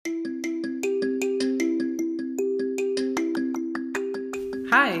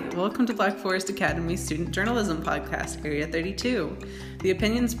Hi, welcome to Black Forest Academy Student Journalism Podcast, Area 32. The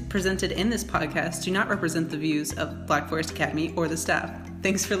opinions presented in this podcast do not represent the views of Black Forest Academy or the staff.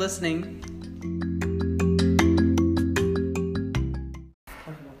 Thanks for listening.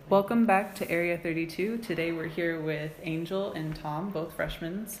 Welcome back to Area 32. Today we're here with Angel and Tom, both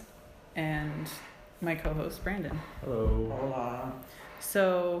freshmen, and my co-host Brandon. Hello. Hola.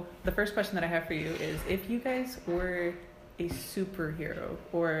 So the first question that I have for you is, if you guys were a superhero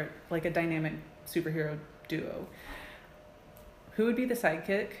or like a dynamic superhero duo, who would be the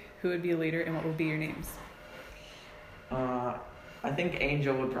sidekick, who would be a leader, and what would be your names? I think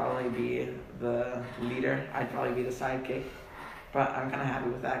Angel would probably be the leader. I'd probably be the sidekick. But I'm kind of happy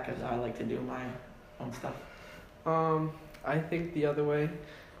with that because I like to do my own stuff. I think the other way,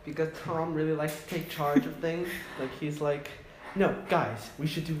 because Tom really likes to take charge of things. Like, he's like, no, guys, we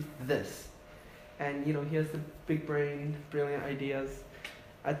should do this. And, he has the big brain, brilliant ideas.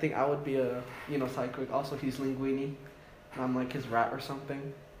 I think I would be a, sidekick. Also, he's Linguini. And I'm like his rat or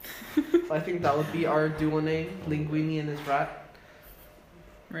something. So I think that would be our duo name, Linguini and his rat.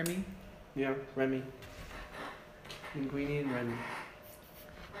 Remy? Yeah, Remy. Linguini and Remy.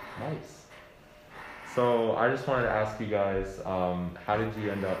 Nice. So I just wanted to ask you guys, how did you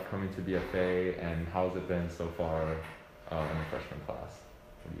end up coming to BFA, and how's it been so far in the freshman class?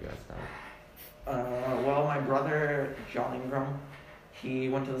 What do you guys know? Well, my brother, John Ingram, he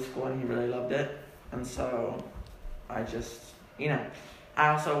went to the school and he really loved it. And so I just, I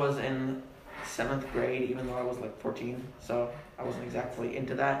also was in 7th grade, even though I was like 14. So I wasn't exactly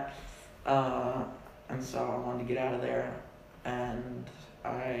into that. And so I wanted to get out of there. And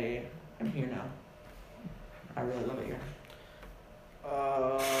I am here now. I really love it here.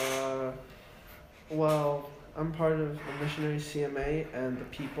 Well, I'm part of the Missionary CMA, and the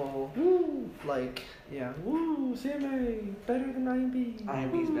people, CMA, better than IMB.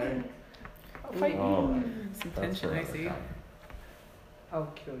 IMB's better. I'll fight Oh, you. Some tension, I see.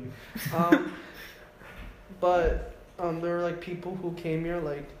 I'll kill you. But there were people who came here,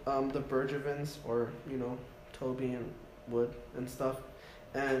 the Bergevins, or Toby and Wood and stuff,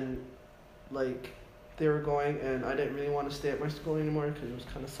 and they were going, and I didn't really want to stay at my school anymore because it was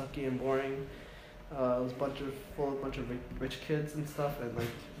kind of sucky and boring. It was full of bunch of rich kids and stuff, and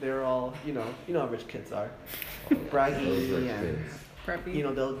they were all how rich kids are, braggy and Preppy?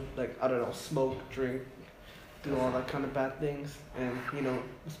 they'll smoke, drink, do all that kind of bad things, and it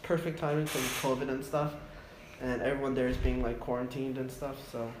was perfect timing because of COVID and stuff, and everyone there is being quarantined and stuff.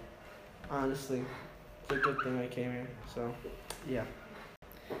 So honestly, it's a good thing I came here. So yeah.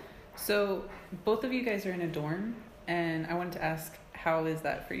 So both of you guys are in a dorm, and I wanted to ask, how is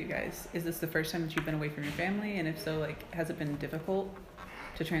that for you guys? Is this the first time that you've been away from your family? And if so, has it been difficult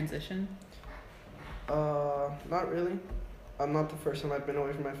to transition? Not really. I'm not the first time I've been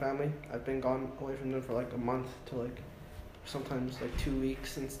away from my family. I've been gone away from them for a month to sometimes 2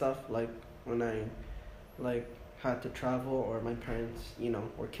 weeks and stuff. When I had to travel, or my parents,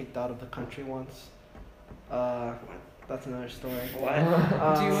 were kicked out of the country once. That's another story. What?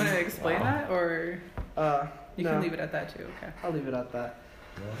 Do you want to explain that, or you no. can leave it at that too? Okay. I'll leave it at that.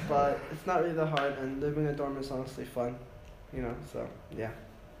 But it's not really that hard, and living in a dorm is honestly fun, so yeah.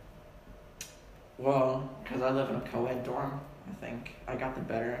 Well, because I live in a co-ed dorm, I think I got the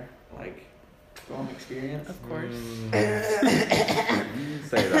better, dorm experience. Of course. You say that. You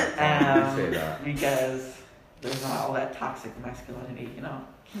say that. Because there's not all that toxic masculinity,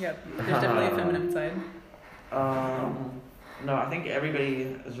 Yep. There's definitely a feminine side. No, I think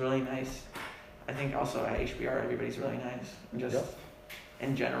everybody is really nice. I think also at HBR everybody's really nice. Just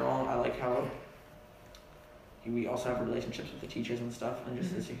in general, I like how we also have relationships with the teachers and stuff, and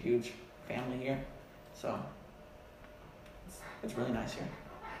just it's a huge family here. So it's really nice here.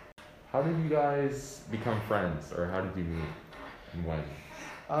 How did you guys become friends, or how did you meet, and when?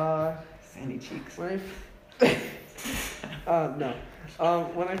 Sandy cheeks. No.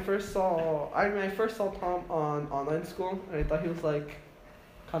 When I first saw Tom on online school, and I thought he was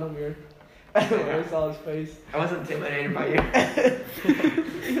kind of weird. When I saw his face, I was intimidated by you.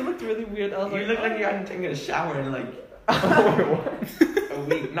 he looked really weird. I was You look like you hadn't taken a shower in a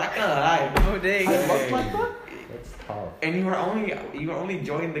week. Not gonna lie. Oh dang. I looked like that. That's tough. And you were only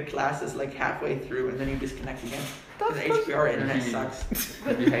joining the classes halfway through, and then you disconnect again. That's Because HBR internet sucks.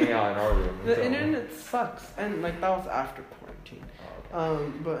 You'd be hanging out in our room. The so. internet sucks, and that was after quarantine.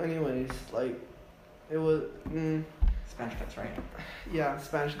 But anyways, it was. Spanish class, right? Yeah,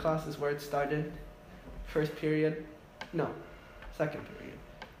 Spanish class is where it started. First period. No, second period.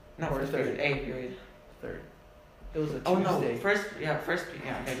 No, Or first third. period. A period. Third. It was a Tuesday. Oh no, first. Yeah, okay,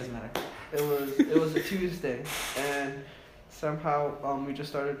 it doesn't matter. It was a Tuesday, and somehow we just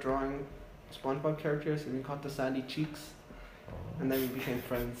started drawing SpongeBob characters, and we called the Sandy Cheeks, and then we became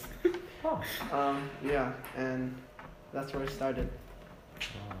friends. Huh. Yeah, and that's where it started.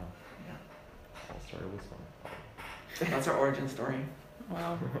 Yeah. All started with SpongeBob. That's our origin story.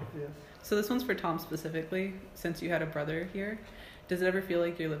 Wow. Yes. So this one's for Tom specifically, since you had a brother here. Does it ever feel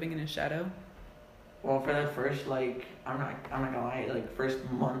like you're living in his shadow? Well, for the first I'm not gonna lie, first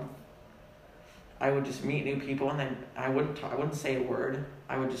month, I would just meet new people and then I wouldn't say a word.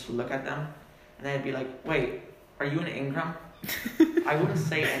 I would just look at them, and they'd be like, "Wait, are you an Ingram?" I wouldn't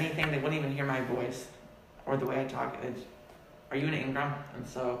say anything. They wouldn't even hear my voice or the way I talk. Are you an Ingram? And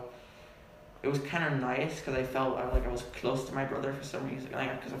so it was kind of nice because I felt like I was close to my brother for some reason.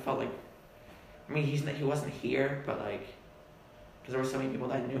 Because I felt like, I mean, he wasn't here, but because there were so many people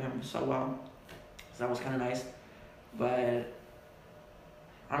that knew him so well, so that was kind of nice. But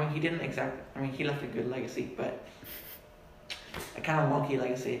I mean, he left a good legacy, but a kind of wonky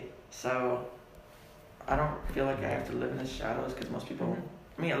legacy. So I don't feel like I have to live in his shadows because most people,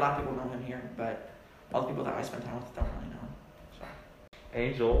 I mean, a lot of people know him here, but all the people that I spend time with don't really know him. So.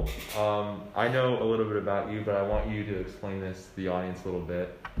 Angel, I know a little bit about you, but I want you to explain this to the audience a little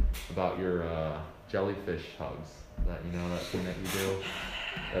bit about your jellyfish hugs. That thing that you do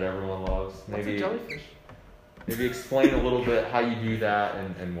that everyone loves. What's a jellyfish? Maybe explain a little bit how you do that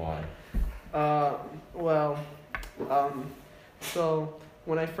and why. So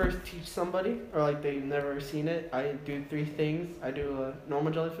when I first teach somebody, or they've never seen it, I do 3 things. I do a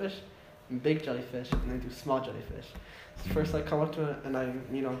normal jellyfish, big jellyfish, and I do small jellyfish. So first I come up to it and I,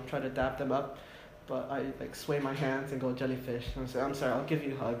 try to dap them up, but I sway my hands and go jellyfish. And I say, "I'm sorry, I'll give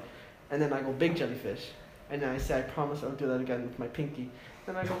you a hug." And then I go big jellyfish. And then I say, "I promise I'll do that again with my pinky."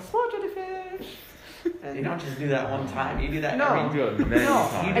 Then I go small jellyfish. And You don't just do that one time. You do that No. every. You do it many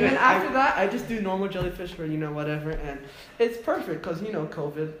times. You do And then it- after that, I just do normal jellyfish for whatever, and it's perfect because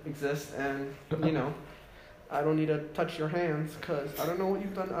COVID exists, and I don't need to touch your hands because I don't know what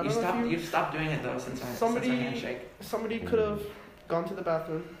you've done. I don't know if You've stopped doing it though since our handshake. somebody could have gone to the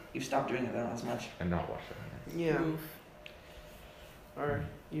bathroom. You've stopped doing it though as much. And not wash your hands. Yeah, Oof. or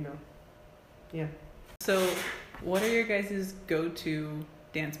yeah. So, what are your guys' go-to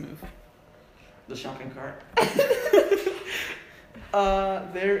dance move? The shopping cart.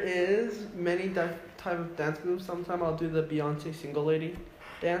 There is many type of dance moves. Sometimes I'll do the Beyonce single lady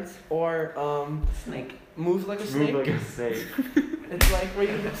dance, or Snake. moves like a snake. Move like a snake. It's like where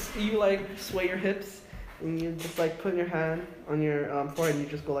you sway your hips and you just put your hand on your forehead and you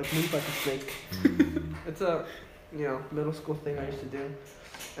just go move like a snake. It's a middle school thing I used to do,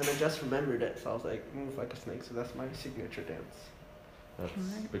 and I just remembered it, so I was like move like a snake. So that's my signature dance. That's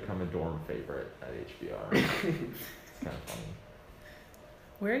Alright. become a dorm favorite at HBR. It's kind of funny.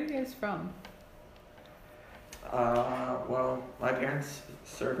 Where are you guys from? Well, my parents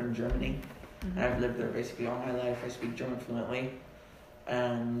serve in Germany. Mhm. And I've lived there basically all my life. I speak German fluently,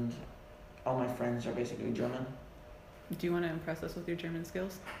 and all my friends are basically German. Do you want to impress us with your German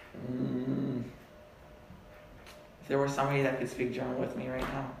skills? If there was somebody that could speak German with me right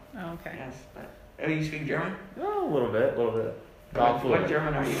now, Oh, okay. yes. But you speak German? Oh, a little bit. What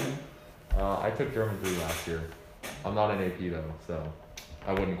German are you in? I took German 3 last year. I'm not an AP though, so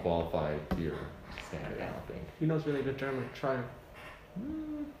I wouldn't qualify to your standard, I don't think. He knows really good German. Try him.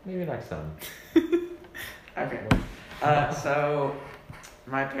 Maybe next time. Okay. So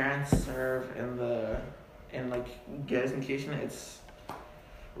my parents serve in Gelsenkirchen. It's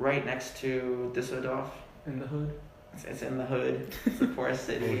right next to Düsseldorf. In the hood. It's in the hood. It's the poorest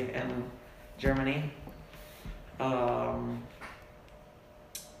city in Germany.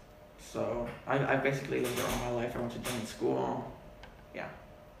 So I basically lived there all my life. I went to German school. Yeah.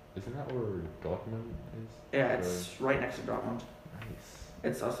 Isn't that where Dortmund is? Yeah, it's right next to Dortmund. Nice.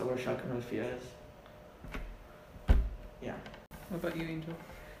 It's also where Schalke 04 is. Yeah. What about you, Angel?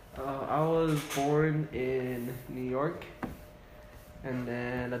 I was born in New York, and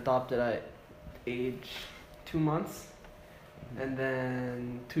then adopted at age 2 months, and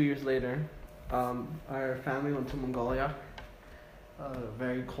then 2 years later, our family went to Mongolia.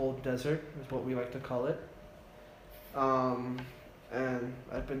 Very cold desert is what we like to call it. And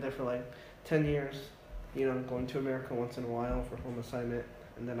I've been there for 10 years, going to America once in a while for home assignment,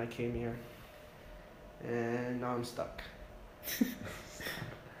 and then I came here, and now I'm stuck.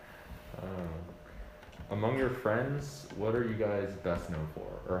 Among your friends, what are you guys best known for?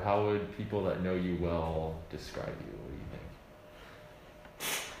 Or how would people that know you well describe you? What do you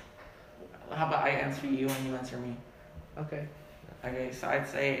think? How about I answer you and you answer me? Okay. Okay, so I'd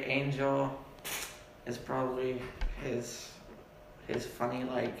say Angel is probably his funny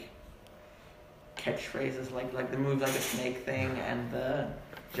catchphrases like the move like a snake thing and the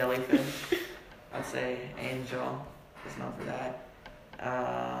jellyfish. I'd say Angel is known for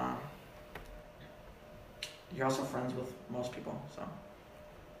that. You're also friends with most people, so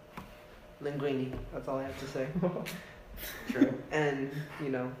Linguini. That's all I have to say. true. And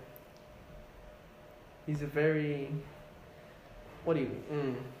he's a very. What do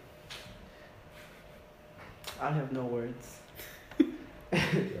you? I have no words. Is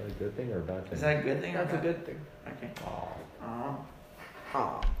that a good thing or a bad thing? Is that a good thing? That's or a good thing. Okay. Aw.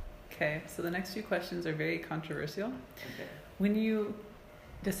 Aw. Okay, so the next two questions are very controversial. Okay. When you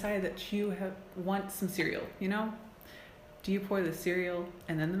decide that you want some cereal, do you pour the cereal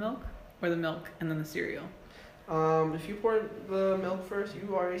and then the milk, or the milk and then the cereal? If you pour the milk first,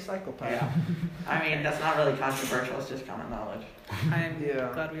 you are a psychopath. Yeah. I mean, that's not really controversial. It's just common knowledge. I'm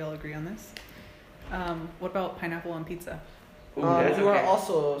Yeah. glad we all agree on this. What about pineapple on pizza? Ooh, that's you are okay.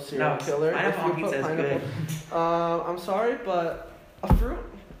 also a serial No, killer. pineapple if on you put pizza is pineapple. I'm sorry, but a fruit,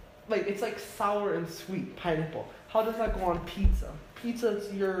 it's like sour and sweet pineapple. How does that go on pizza?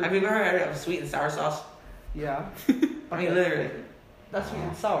 Pizza's your. Have you ever heard of sweet and sour sauce? Yeah. I mean, literally. That's sweet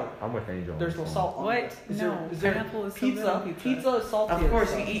and sour. I'm with Angel. on There's this no one. salt on What? it. No, Is there pineapple is so good pizza? on pizza. Pizza is salty. Of and course,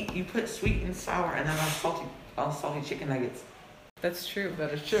 stuff. you put sweet and sour and then on salty chicken nuggets. That's true.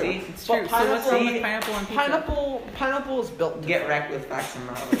 That is true. See? It's But true. So what's wrong with see, pineapple on pizza? Pineapple is built. Get wrecked with facts and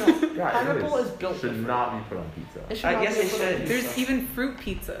knowledge. No, Yeah, it pineapple is built. Should different. not be put on pizza. It should not Yes, be it put on should. pizza. There's even fruit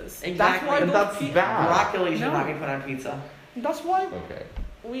pizzas. Exactly. That's why And that's bad. Broccoli should No. not be put on pizza. That's why Okay.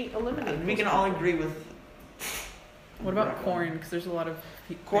 we eliminate. We can all agree with. What about broccoli. corn? Because there's a lot of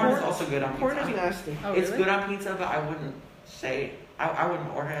Corn is Corn- also good on Corn is pizza. nasty. Oh, It's really? good on pizza, but I wouldn't say I wouldn't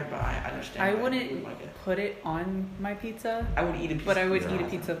order it, but I understand. I why wouldn't you would like it. put it on my pizza, I would eat a pizza. but I would Yeah. eat a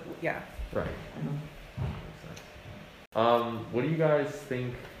pizza. Yeah. Right. Mhm. What do you guys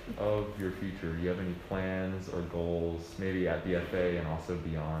think of your future? Do you have any plans or goals, maybe at BFA and also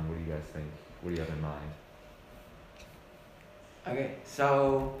beyond? What do you guys think? What do you have in mind? Okay,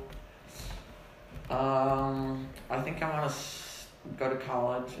 so I think I want to go to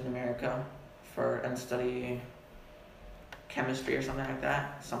college in America and study chemistry or something like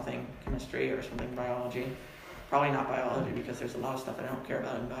that. Something chemistry or something biology. Probably not biology because there's a lot of stuff I don't care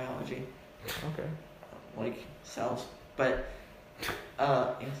about in biology, Okay. like cells. But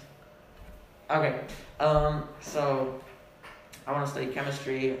yes. Okay. So I want to study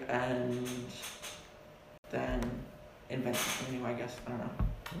chemistry and then invent something new. I guess I don't know.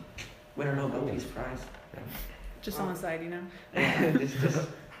 Win a Nobel Peace Prize. Just on the side, Yeah, just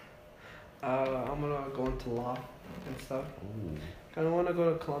I'm gonna go into law and stuff. Ooh. Kind of want to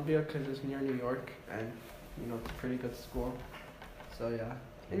go to Columbia because it's near New York and it's a pretty good school. So yeah,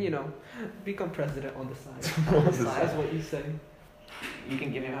 and become president on the side. On the side. That's what you say. you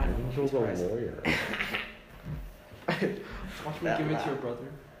can give me my Nobel Peace Angel's a Prize. lawyer. Watch me That give it to laugh. your brother.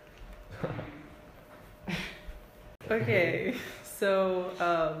 Okay. So,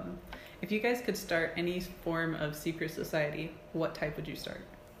 if you guys could start any form of secret society, what type would you start?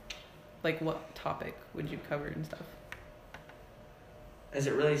 Like, what topic would you cover and stuff? Is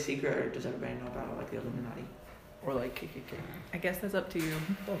it really secret, or does everybody know about it, like the Illuminati? Or like KKK. I guess that's up to you.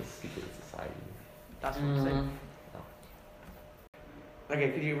 It's not a secret society. That's what I'm saying.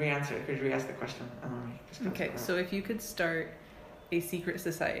 Okay, could you re-answer? Could you re-ask the question? Just cut Okay, it out. so if you could start a secret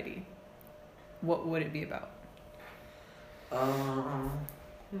society, what would it be about?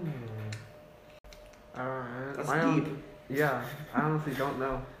 That's My deep. Yeah, I honestly don't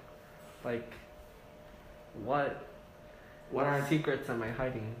know. Like, what What are secrets am I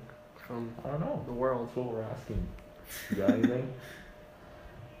hiding from I don't know. the world? That's what we're asking. You got anything?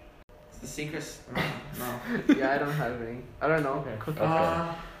 the secrets? No. Yeah, I don't have any. I don't know. Okay. Cookie. I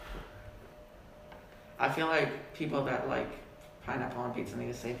feel like people that like pineapple on pizza need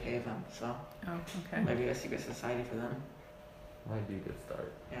a safe haven, so Oh, okay. maybe a secret society for them. Might be a good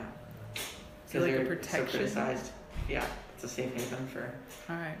start. Yeah. So like a they're protection? So criticized. Yeah, it's a safe haven for.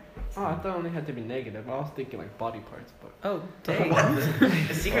 All right. Oh, I thought it only had to be negative. I was thinking like body parts, but Oh, dang.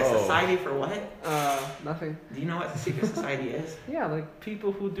 A secret Oh. society for what? nothing. Do you know what a secret society is? Yeah, like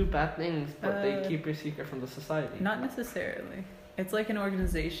people who do bad things, but they Uh, keep your secret from the society. Not necessarily. It's like an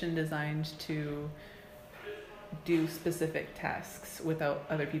organization designed to do specific tasks without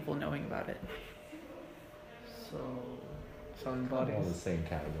other people knowing about it. So, selling All the bodies. same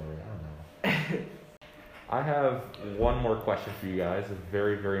category. I don't know. I have one more question for you guys. A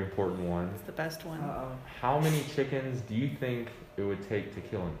very, very important one. It's the best one. Uh-oh. How many chickens do you think it would take to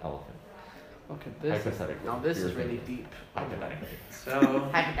kill an elephant? Okay, this. Hypothetically. Now this is You're really thinking. deep. Hypothetically. So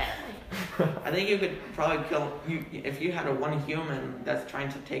I think you could probably kill you if you had a one human that's trying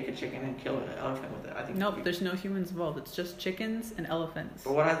to take a chicken and kill an elephant with it. I think. Nope, there's no humans involved. It's just chickens and elephants.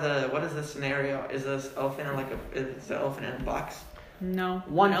 But what is the scenario? Is this elephant is the elephant in a box? No,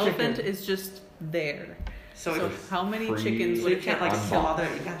 One an elephant chicken. is just there. So, So if, how many free- chickens so would you it can't take? like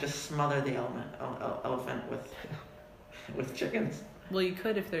Unboxed. you can't just smother the elephant with chickens. Well, you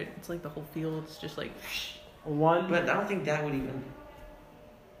could if it's like the whole field's just like. One But I don't think that would even.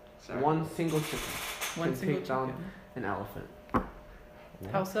 Sorry. one single chicken One can single take down chicken. an elephant.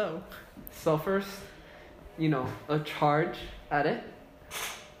 How so? So first, a charge at it,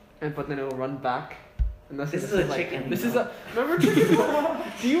 but then it will run back. And This is a chicken, This you is know. remember Chicken Run?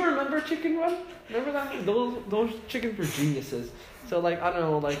 Do you remember Chicken Run? Remember that? Those chickens were geniuses. So like I don't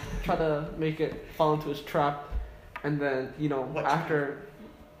know, like try to make it fall into his trap, and then What after.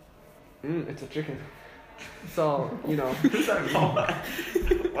 It's a chicken. So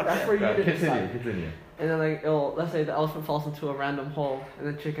What that's the- for you to Continue, decide. continue. And then like let's say the elephant falls into a random hole, and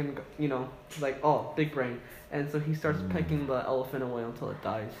the chicken, big brain, and so he starts pecking the elephant away until it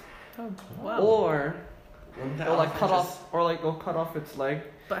dies. Oh, wow. Or Wouldn't the it'll like elephant cut just- off, or like it'll cut off its leg.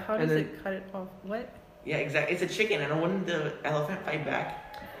 But how and does then- it cut it off? What? Yeah, exactly. It's a chicken, and wouldn't the elephant fight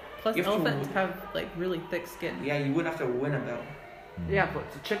back? Plus, You have to- elephants have like really thick skin. Yeah, you would have to win a battle. Yeah, but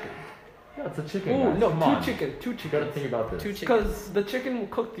it's a chicken. Yeah, it's a chicken. Ooh, guys. no, Come on. two You gotta chickens. think about this. Two chickens. Because the chicken will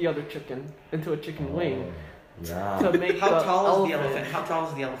cook the other chicken into a chicken wing Yeah. to make How the tall is the elephant? How tall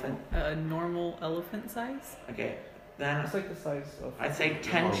is the elephant? A normal elephant size? Okay, then It's like the size of. I'd say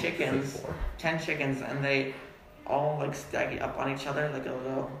 10 Oh, chickens. 6'4". 10 chickens, and they all like stack up on each other like a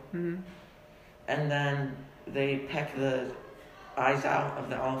little, Mm-hmm. and then they peck the eyes out of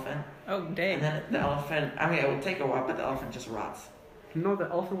the elephant, Oh, dang. and then the elephant. I mean, it would take a while, but the elephant just rots. No, the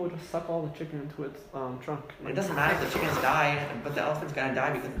elephant will just suck all the chicken into its trunk. It doesn't matter if the chickens die, but the elephant's gonna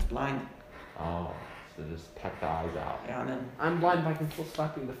die because it's blind. Oh, so just peck the eyes out. Yeah, and then I'm blind, but I can still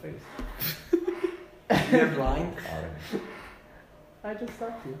slap you in the face. you're blind. Alright. I just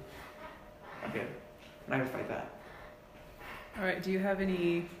slapped you. Okay, I'm not gonna fight that. All right. Do you have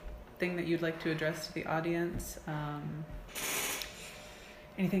anything that you'd like to address to the audience?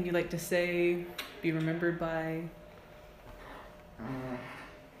 Anything you'd like to say? Be remembered by?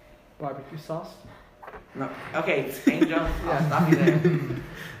 Barbecue sauce. No. Okay, Angel, I'll stop you there.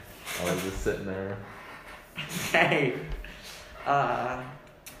 I was just sitting there. Okay.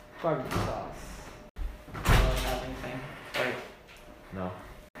 Barbecue sauce. I don't have anything. Wait. No.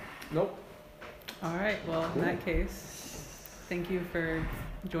 Nope. All right. Well, in that case, thank you for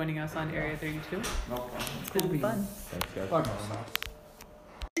joining us on Area 32. No problem. It's been Cool fun. Thanks, guys. Barbecue sauce.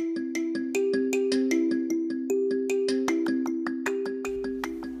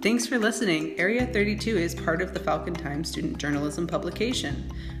 Thanks for listening. Area 32 is part of the Falcon Times student journalism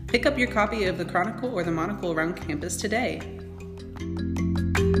publication. Pick up your copy of the Chronicle or the Monocle around campus today.